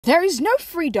There is no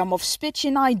freedom of speech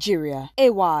in Nigeria.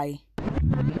 AY.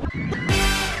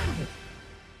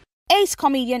 Ace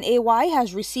comedian AY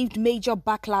has received major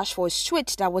backlash for his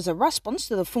tweet that was a response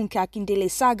to the Funke Akindele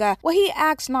saga, where he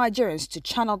asked Nigerians to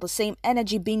channel the same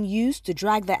energy being used to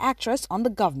drag the actress on the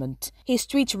government. His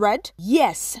tweet read,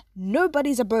 "Yes,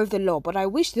 nobody's above the law, but I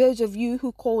wish those of you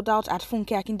who called out at Funke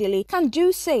Akindele can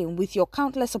do same with your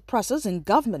countless oppressors in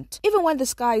government. Even when the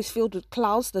sky is filled with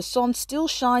clouds, the sun still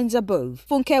shines above.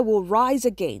 Funke will rise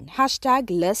again.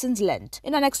 #lessons learned."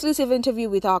 In an exclusive interview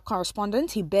with our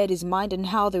correspondent, he bared his mind on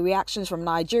how the reactions from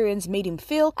Nigerians made him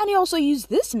feel, and he also used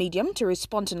this medium to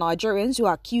respond to Nigerians who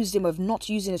accused him of not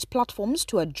using his platforms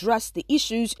to address the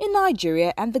issues in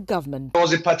Nigeria and the government. There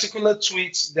was a particular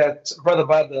tweet that brought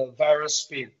about the viral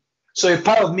spin. So a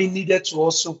part of me needed to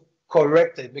also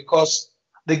correct it, because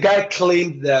the guy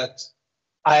claimed that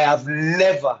I have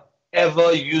never,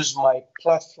 ever used my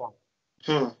platform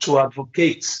to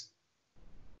advocate,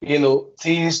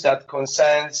 things that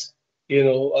concerns,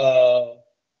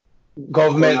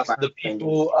 government, the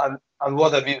people, and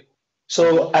what have you.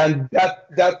 So, and that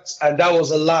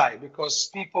was a lie, because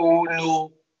people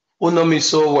who know me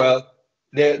so well,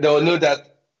 they'll know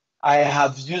that I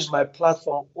have used my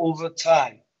platform over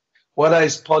time, whether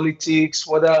it's politics,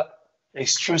 whether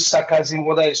it's true sarcasm,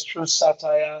 whether it's true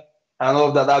satire, and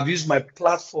all that. I've used my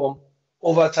platform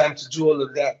over time to do all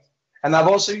of that. And I've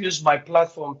also used my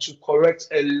platform to correct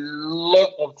a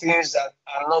lot of things that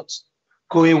are not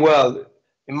going well.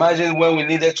 Imagine when we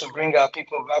needed to bring our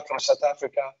people back from South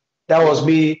Africa. That was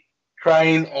me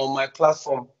crying on my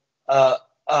platforms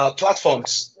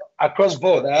across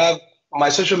board. I have my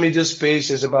social media space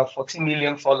is about 14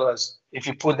 million followers if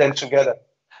you put them together.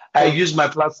 I use my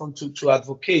platform to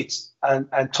advocate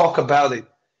and talk about it.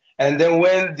 And then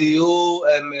when the whole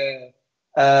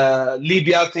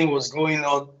Libya thing was going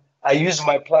on, I used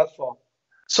my platform.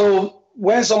 So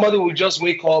when somebody will just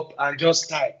wake up and just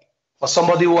type, for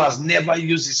somebody who has never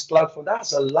used his platform,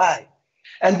 that's a lie.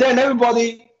 And then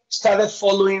everybody started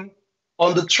following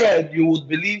on the thread. You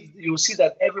will see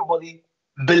that everybody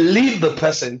believed the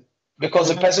person because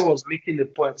the person was making the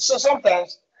point. So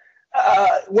sometimes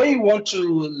when you want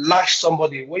to lash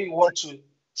somebody, when you want to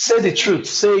say the truth,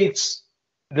 say it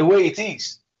the way it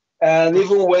is. And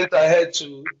even went ahead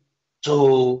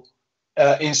to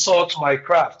insult my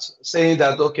craft, saying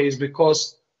that, okay, it's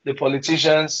because the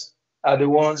politicians are the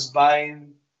ones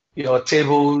buying your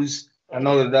tables and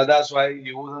all of that. That's why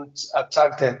you wouldn't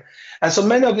attack them. And so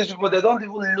many of these people, they don't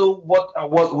even know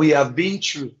what we have been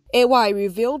through. AY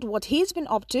revealed what he's been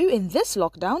up to in this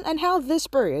lockdown and how this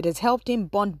period has helped him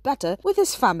bond better with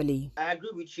his family. I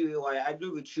agree with you, AY. I agree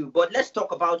with you. But let's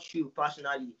talk about you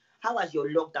personally. How has your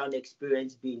lockdown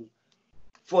experience been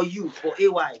for you, for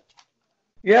AY?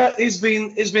 Yeah, it's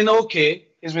been okay.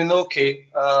 It's been okay.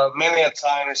 Many a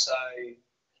times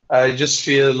I just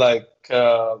feel like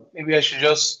maybe I should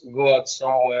just go out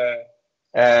somewhere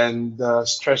and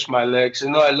stretch my legs.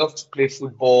 I love to play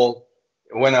football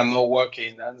when I'm not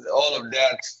working, and all of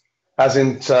that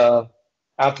hasn't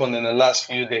happened in the last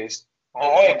few days. But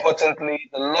more importantly,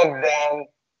 the lockdown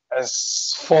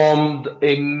has formed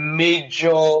a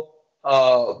major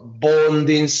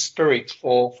bonding spirit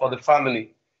for the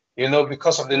family.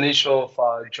 Because of the nature of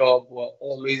our job, we're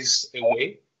always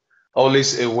away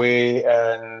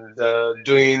and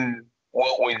doing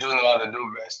what we do know how to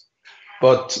do best.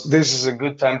 But this is a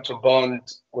good time to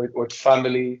bond with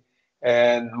family.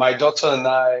 And my daughter and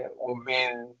I have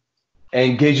been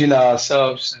engaging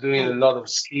ourselves, doing a lot of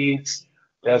skits.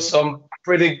 There's some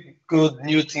pretty good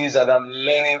new things that I'm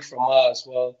learning from her as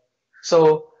well.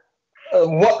 So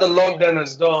what the lockdown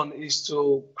has done is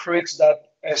to create that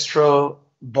extra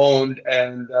bond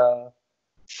and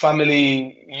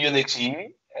family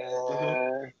unity.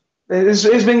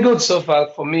 It's been good so far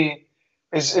for me.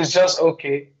 It's just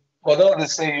okay. But all the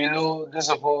same, those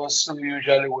of us who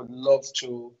usually would love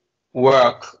to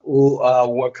work, who are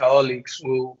workaholics,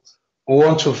 who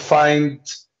want to find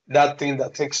that thing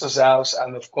that takes us out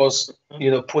and, of course,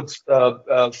 put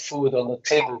food on the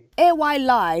table. AY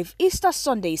Live Easter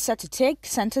Sunday set to take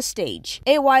center stage.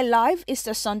 AY Live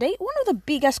Easter Sunday, one of the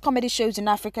biggest comedy shows in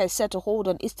Africa, is set to hold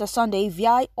on Easter Sunday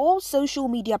via all social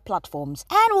media platforms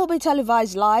and will be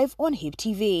televised live on HIP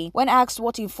TV. When asked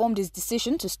what informed his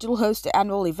decision to still host the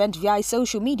annual event via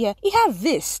social media, he had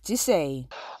this to say.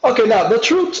 Okay, now, the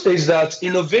truth is that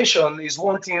innovation is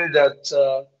one thing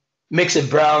that makes a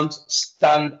brand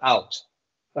stand out.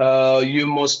 You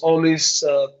must always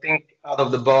think out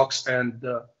of the box and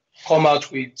come out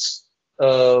with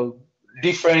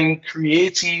different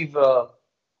creative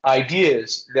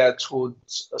ideas that would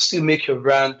still make your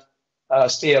brand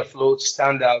stay afloat,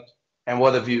 stand out, and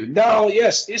what have you. Now,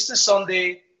 yes, Easter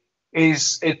Sunday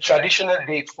is a traditional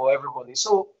date for everybody.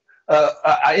 So,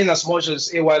 in as much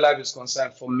as AY Life is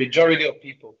concerned, for majority of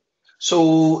people,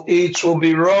 so it will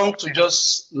be wrong to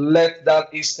just let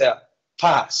that Easter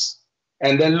pass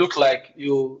and then look like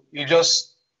you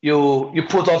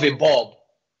put off a bulb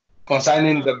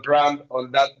concerning the brand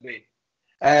on that day.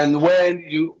 And when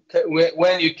you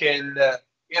can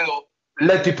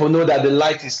let people know that the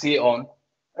light is still on,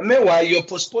 and meanwhile you're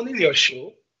postponing your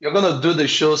show. You're going to do the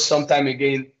show sometime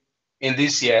again in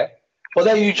this year, but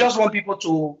then you just want people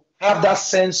to have that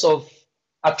sense of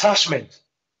attachment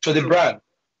to the brand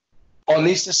on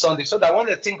Easter Sunday, so that when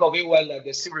they think of it, well, like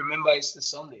they still remember Easter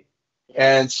Sunday.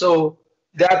 And so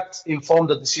that informed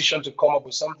the decision to come up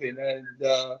with something.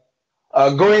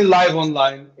 And going live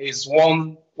online is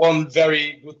one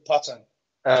very good pattern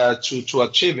to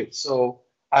achieve it. So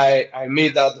I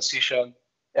made that decision.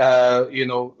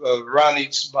 Ran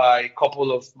it by a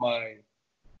couple of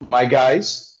my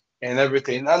guys and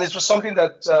everything, and it was something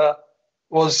that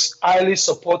was highly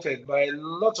supported by a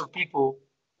lot of people.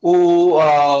 Who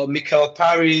Michael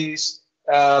Paris,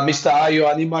 Mr. Ayo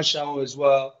Makun as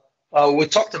well. We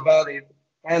talked about it,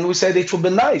 and we said it would be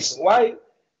nice. Why,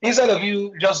 instead of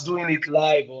you just doing it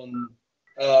live on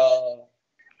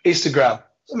Instagram?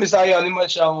 So Mr. Ayo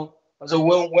Makun, so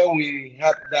when we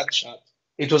had that chat,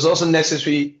 it was also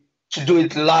necessary to do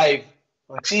it live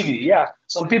on TV. Yeah,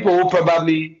 some people who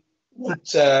probably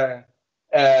won't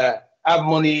have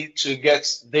money to get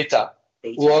data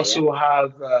will also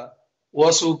have. We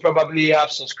also probably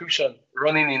have subscription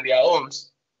running in their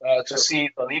homes to see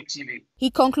it on TV. He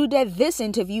concluded this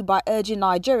interview by urging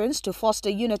Nigerians to foster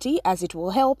unity, as it will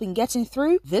help in getting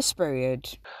through this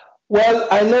period. Well,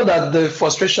 I know that the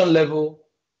frustration level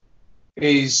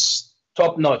is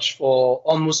top notch for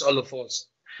almost all of us.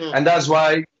 And that's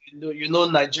why,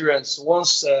 Nigerians,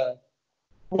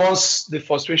 once the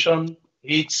frustration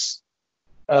hits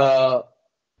the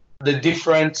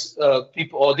different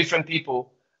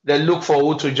people, they look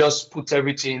forward to just put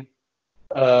everything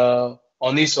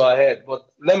on his or her head. But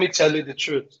let me tell you the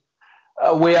truth.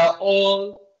 We are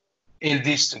all in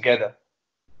this together.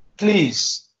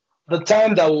 Please, the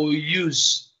time that we'll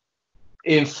use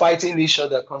in fighting each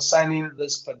other concerning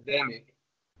this pandemic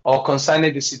or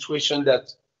concerning the situation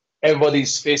that everybody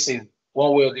is facing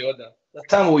one way or the other, the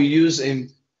time we use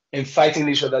in fighting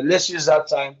each other, let's use that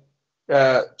time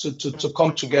to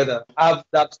come together, have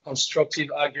that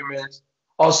constructive argument,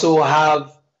 also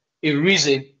have a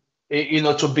reason,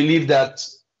 to believe that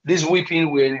this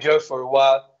weeping will endure for a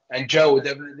while and joy will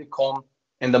definitely come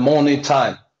in the morning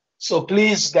time. So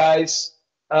please, guys,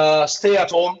 stay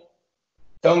at home.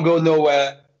 Don't go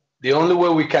nowhere. The only way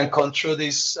we can control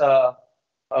this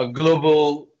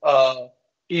global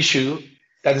issue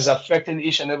that is affecting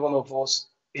each and every one of us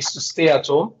is to stay at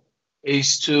home,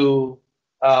 is to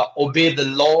obey the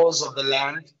laws of the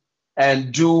land,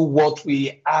 and do what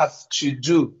we have to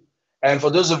do. And for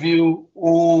those of you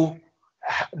who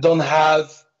don't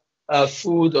have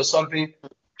food or something,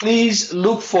 please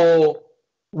look for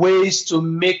ways to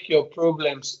make your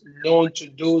problems known to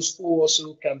those who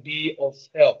also can be of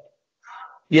help.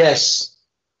 Yes,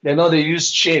 they're not a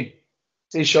use shame,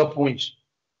 say short winch.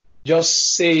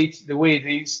 Just say it the way it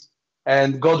is,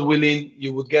 and God willing,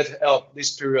 you will get help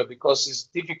this period, because it's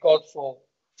difficult for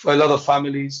a lot of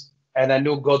families. And I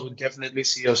know God will definitely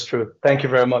see us through. Thank you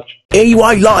very much. AY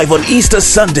Live on Easter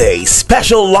Sunday,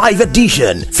 special live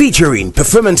edition featuring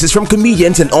performances from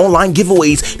comedians and online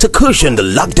giveaways to cushion the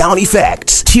lockdown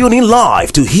effects. Tune in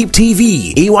live to Hip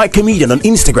TV, AY Comedian on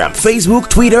Instagram, Facebook,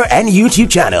 Twitter, and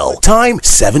YouTube channel. Time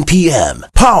 7 p.m.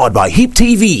 Powered by Hip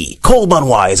TV, Coleman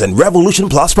Wise, and Revolution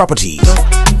Plus Properties.